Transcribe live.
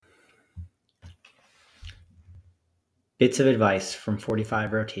Bits of Advice from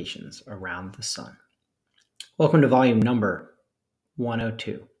 45 Rotations Around the Sun. Welcome to volume number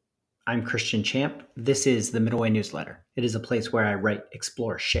 102. I'm Christian Champ. This is the Middle Way Newsletter. It is a place where I write,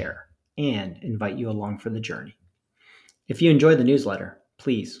 explore, share, and invite you along for the journey. If you enjoy the newsletter,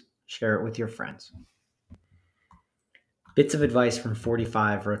 please share it with your friends. Bits of Advice from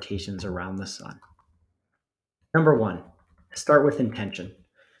 45 Rotations Around the Sun. Number 1, start with intention.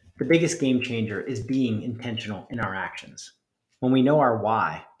 The biggest game changer is being intentional in our actions. When we know our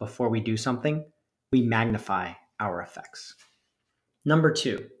why before we do something, we magnify our effects. Number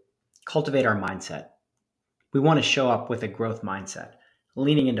 2, cultivate our mindset. We want to show up with a growth mindset,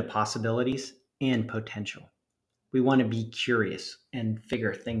 leaning into possibilities and potential. We want to be curious and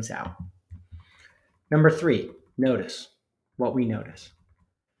figure things out. Number 3, notice what we notice.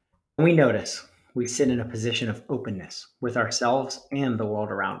 When we notice, we sit in a position of openness with ourselves and the world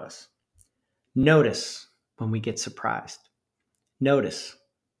around us. Notice when we get surprised. Notice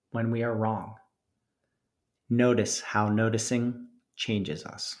when we are wrong. Notice how noticing changes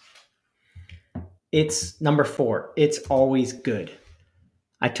us. It's number 4. It's always good.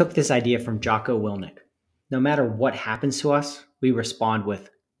 I took this idea from Jocko Willink. No matter what happens to us, we respond with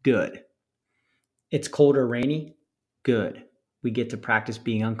good. It's cold or rainy? Good. We get to practice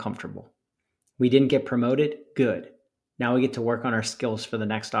being uncomfortable. We didn't get promoted? Good. Now we get to work on our skills for the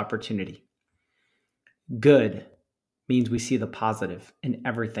next opportunity. Good means we see the positive in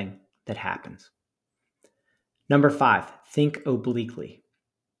everything that happens. Number 5, think obliquely.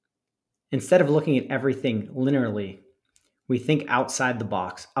 Instead of looking at everything linearly, we think outside the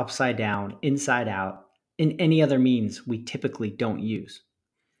box, upside down, inside out, in any other means we typically don't use.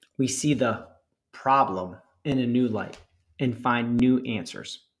 We see the problem in a new light and find new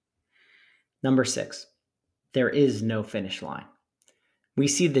answers. Number 6, there is no finish line. We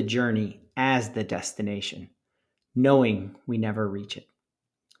see the journey as the destination, knowing we never reach it.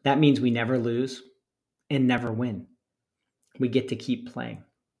 That means we never lose and never win. We get to keep playing.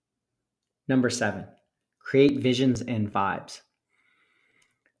 Number 7, create visions and vibes.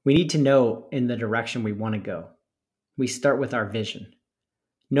 We need to know in the direction we want to go. We start with our vision,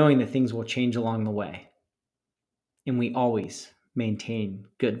 knowing that things will change along the way. And we always maintain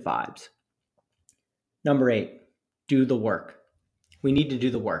good vibes. Number 8, do the work. We need to do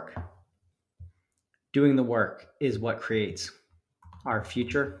the work. Doing the work is what creates our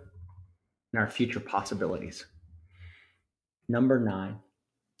future and our future possibilities. Number 9,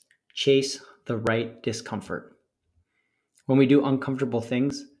 chase the right discomfort. When we do uncomfortable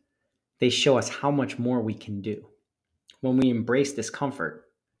things, they show us how much more we can do. When we embrace discomfort,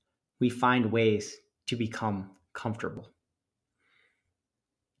 we find ways to become comfortable.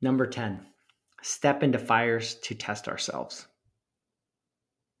 Number 10, step into fires to test ourselves.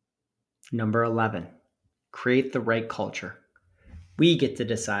 Number 11, create the right culture. We get to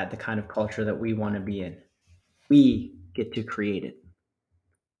decide the kind of culture that we want to be in. We get to create it.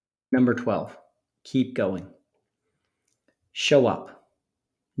 Number 12, keep going. Show up.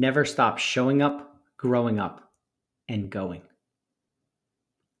 Never stop showing up, growing up, and going.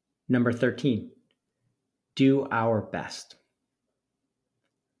 Number 13, do our best.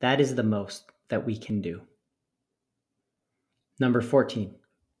 That is the most that we can do. Number 14,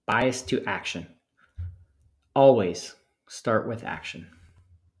 bias to action. Always start with action.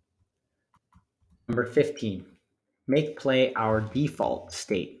 Number 15, make play our default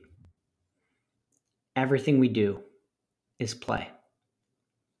state. Everything we do is play.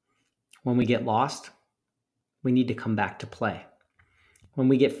 When we get lost, we need to come back to play. When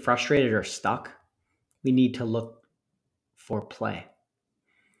we get frustrated or stuck, we need to look for play.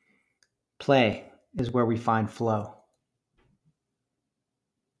 Play is where we find flow.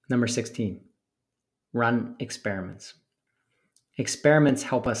 Number 16, run experiments. Experiments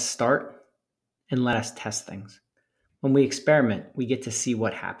help us start and let us test things. When we experiment, we get to see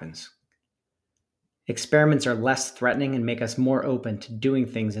what happens. Experiments are less threatening and make us more open to doing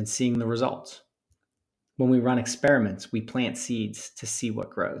things and seeing the results. When we run experiments, we plant seeds to see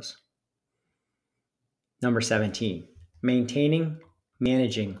what grows. Number 17, maintaining,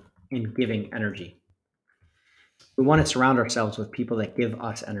 managing, and giving energy. We want to surround ourselves with people that give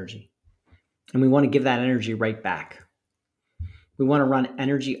us energy. And we want to give that energy right back. We want to run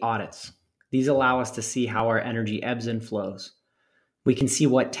energy audits. These allow us to see how our energy ebbs and flows. We can see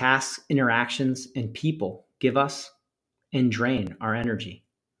what tasks, interactions, and people give us and drain our energy.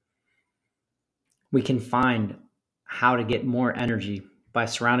 We can find how to get more energy by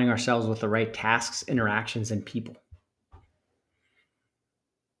surrounding ourselves with the right tasks, interactions, and people.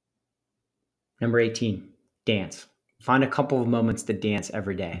 Number 18, dance. Find a couple of moments to dance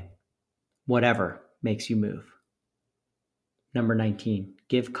every day. Whatever makes you move. Number 19,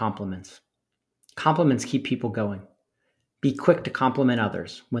 give compliments. Compliments keep people going. Be quick to compliment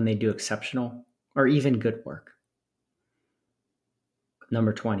others when they do exceptional or even good work.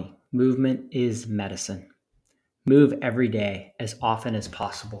 Number 20, movement is medicine. Move every day as often as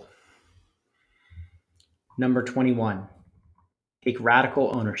possible. Number 21, take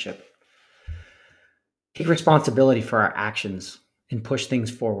radical ownership. Take responsibility for our actions and push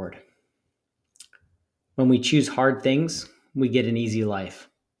things forward. When we choose hard things, we get an easy life.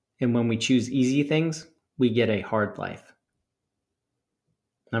 And when we choose easy things, we get a hard life.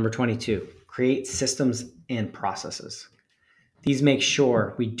 Number 22, create systems and processes. These make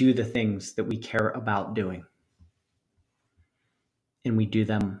sure we do the things that we care about doing, and we do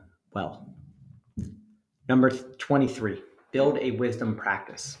them well. Number 23, build a wisdom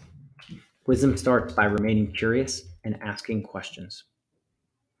practice. Wisdom starts by remaining curious and asking questions.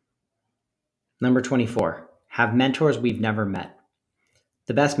 Number 24, have mentors we've never met.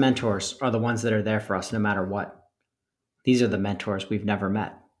 The best mentors are the ones that are there for us no matter what. These are the mentors we've never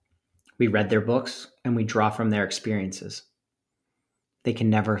met. We read their books and we draw from their experiences. They can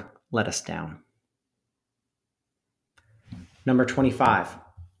never let us down. Number 25,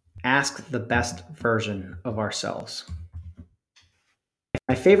 ask the best version of ourselves.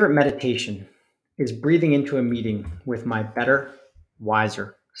 My favorite meditation is breathing into a meeting with my better,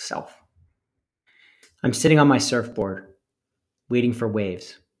 wiser self. I'm sitting on my surfboard, waiting for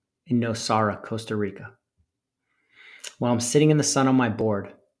waves in Nosara, Costa Rica. While I'm sitting in the sun on my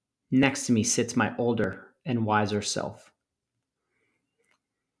board, next to me sits my older and wiser self.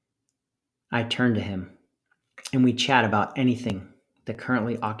 I turn to him, and we chat about anything that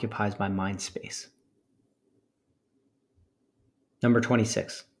currently occupies my mind space. Number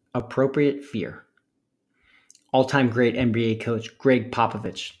 26, appropriate fear. All-time great NBA coach Greg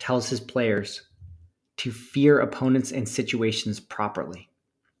Popovich tells his players to fear opponents and situations properly.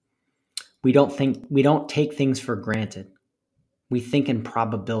 We don't take things for granted. We think in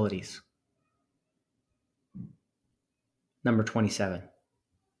probabilities. Number 27,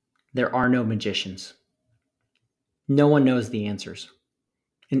 there are no magicians. No one knows the answers,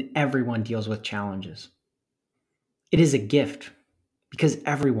 and everyone deals with challenges. It is a gift because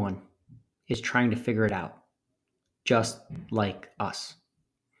everyone is trying to figure it out, just like us.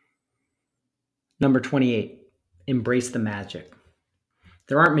 Number 28, embrace the magic.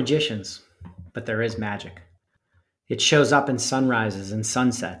 There aren't magicians, but there is magic. It shows up in sunrises and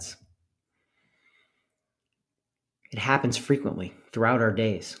sunsets. It happens frequently throughout our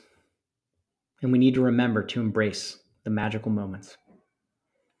days, and we need to remember to embrace the magical moments.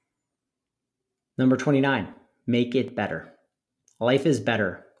 Number 29, make it better. Life is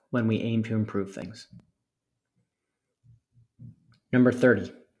better when we aim to improve things. Number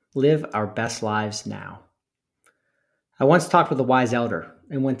 30, live our best lives now. I once talked with a wise elder,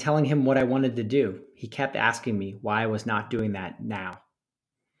 and when telling him what I wanted to do, he kept asking me why I was not doing that now.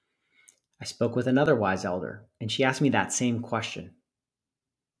 I spoke with another wise elder, and she asked me that same question.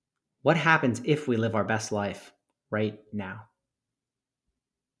 What happens if we live our best life right now?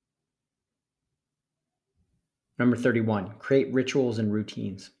 Number 31, create rituals and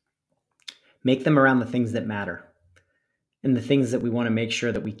routines. Make them around the things that matter and the things that we want to make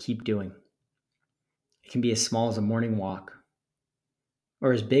sure that we keep doing. It can be as small as a morning walk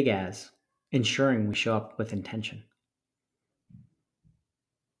or as big as ensuring we show up with intention.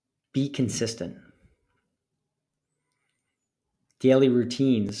 Be consistent. Daily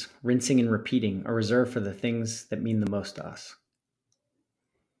routines, rinsing and repeating, are reserved for the things that mean the most to us.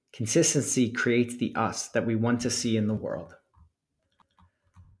 Consistency creates the us that we want to see in the world.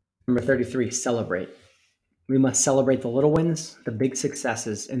 Number 33, celebrate. We must celebrate the little wins, the big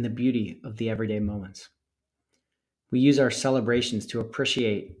successes, and the beauty of the everyday moments. We use our celebrations to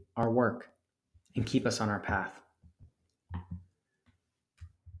appreciate our work and keep us on our path.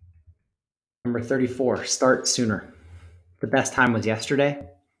 Number 34, start sooner. The best time was yesterday,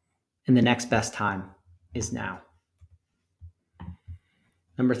 and the next best time is now.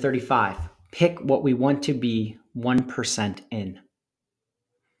 Number 35, pick what we want to be 1% in.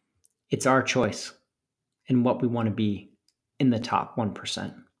 It's our choice and what we want to be in the top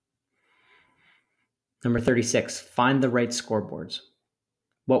 1%. Number 36, find the right scoreboards.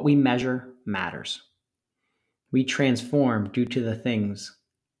 What we measure matters. We transform due to the things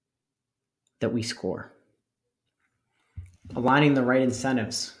that we score. Aligning the right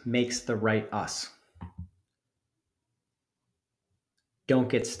incentives makes the right us. Don't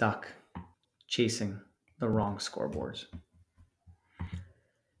get stuck chasing the wrong scoreboards.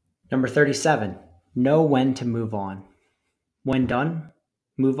 Number 37, know when to move on. When done,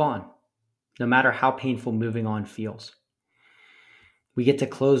 move on, no matter how painful moving on feels. We get to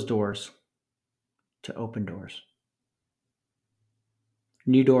close doors to open doors.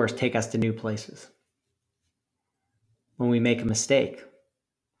 New doors take us to new places. When we make a mistake,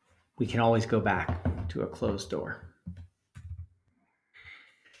 we can always go back to a closed door.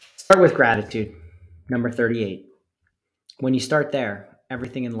 Start with gratitude. Number 38. When you start there,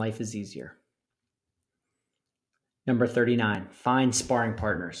 everything in life is easier. Number 39. Find sparring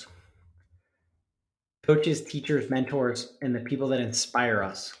partners. Coaches, teachers, mentors, and the people that inspire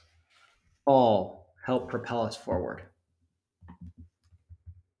us all help propel us forward.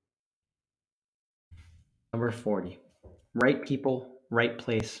 Number 40. Right people, right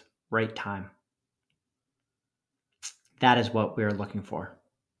place, right time. That is what we are looking for.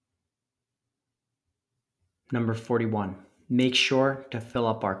 Number 41. Make sure to fill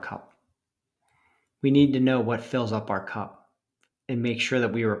up our cup. We need to know what fills up our cup and make sure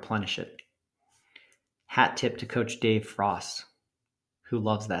that we replenish it. Hat tip to Coach Dave Frost, who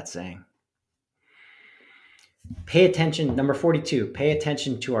loves that saying. Pay attention. Number 42. Pay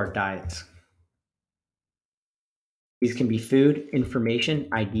attention to our diets. These can be food, information,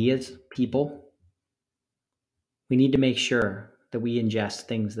 ideas, people. We need to make sure that we ingest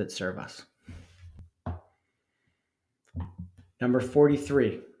things that serve us. Number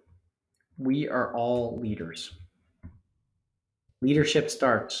 43, we are all leaders. Leadership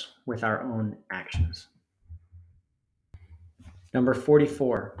starts with our own actions. Number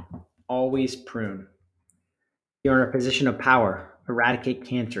 44, always prune. You're in a position of power. Eradicate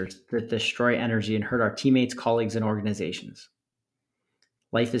cancers that destroy energy and hurt our teammates, colleagues, and organizations.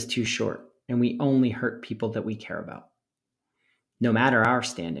 Life is too short, and we only hurt people that we care about. No matter our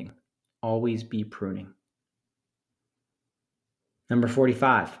standing, always be pruning. Number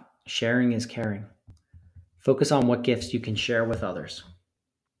 45, sharing is caring. Focus on what gifts you can share with others.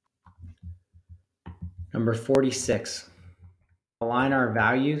 Number 46, align our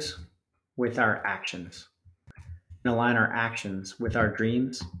values with our actions, and align our actions with our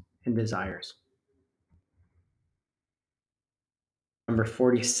dreams and desires. Number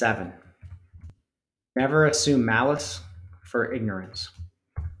 47, never assume malice for ignorance.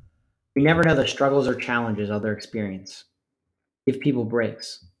 We never know the struggles or challenges others experience. Give people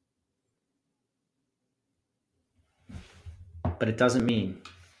breaks. But it doesn't mean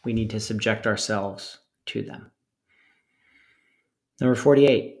we need to subject ourselves to them. Number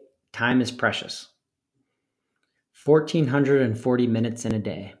 48, time is precious. 1,440 minutes in a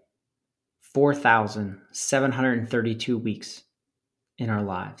day, 4,732 weeks in our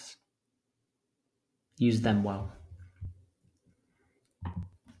lives. Use them well.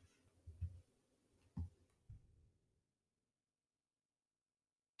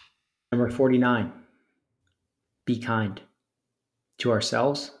 Number 49, be kind to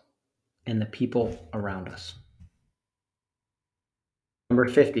ourselves and the people around us. Number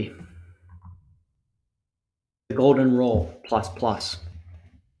 50, the golden rule plus.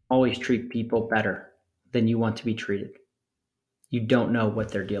 Always treat people better than you want to be treated. You don't know what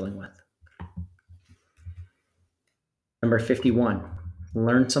they're dealing with. Number 51,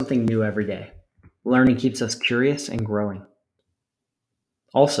 learn something new every day. Learning keeps us curious and growing.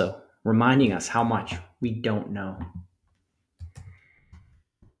 Also, reminding us how much we don't know.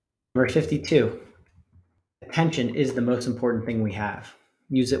 Number 52, attention is the most important thing we have.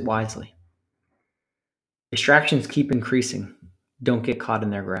 Use it wisely. Distractions keep increasing. Don't get caught in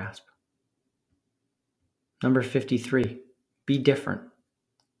their grasp. Number 53, be different.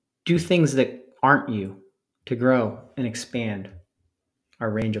 Do things that aren't you to grow and expand our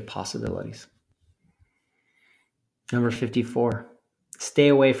range of possibilities. Number 54, stay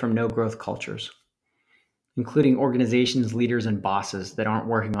away from no growth cultures, including organizations, leaders, and bosses that aren't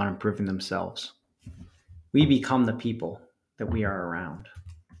working on improving themselves. We become the people that we are around.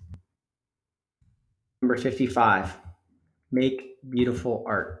 Number 55, make beautiful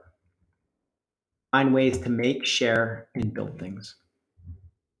art. Find ways to make, share, and build things.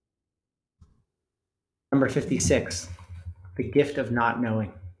 Number 56, the gift of not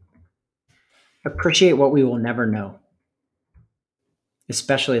knowing. Appreciate what we will never know,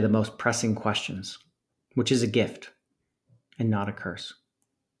 especially the most pressing questions, which is a gift and not a curse.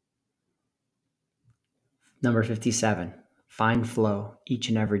 Number 57, find flow each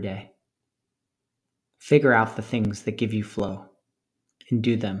and every day. Figure out the things that give you flow and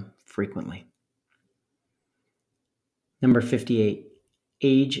do them frequently. Number 58,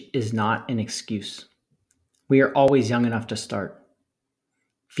 age is not an excuse. We are always young enough to start.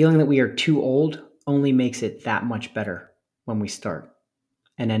 Feeling that we are too old only makes it that much better when we start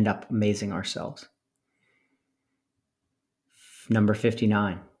and end up amazing ourselves. Number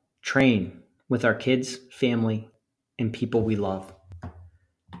 59, train with our kids, family, and people we love.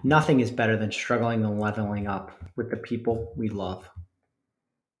 Nothing is better than struggling and leveling up with the people we love.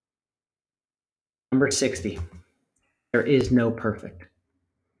 Number 60, there is no perfect.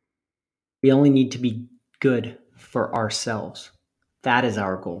 We only need to be good for ourselves. That is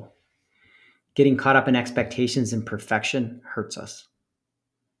our goal. Getting caught up in expectations and perfection hurts us.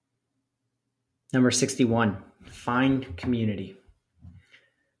 Number 61, find community.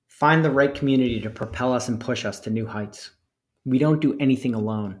 Find the right community to propel us and push us to new heights. We don't do anything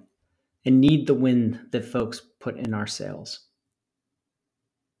alone and need the wind that folks put in our sails.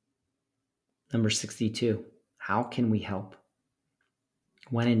 Number 62, how can we help?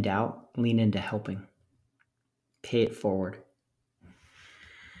 When in doubt, lean into helping. Pay it forward.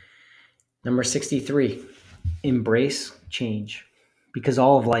 Number 63, embrace change, because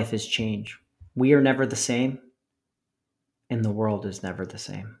all of life is change. We are never the same, and the world is never the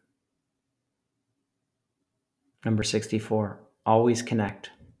same. Number 64, always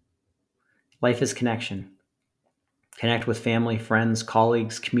connect. Life is connection. Connect with family, friends,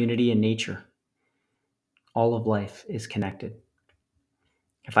 colleagues, community, and nature. All of life is connected.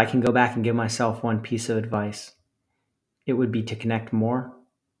 If I can go back and give myself one piece of advice, it would be to connect more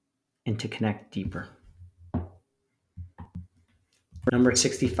and to connect deeper. Number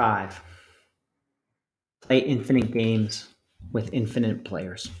 65, play infinite games with infinite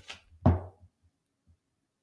players.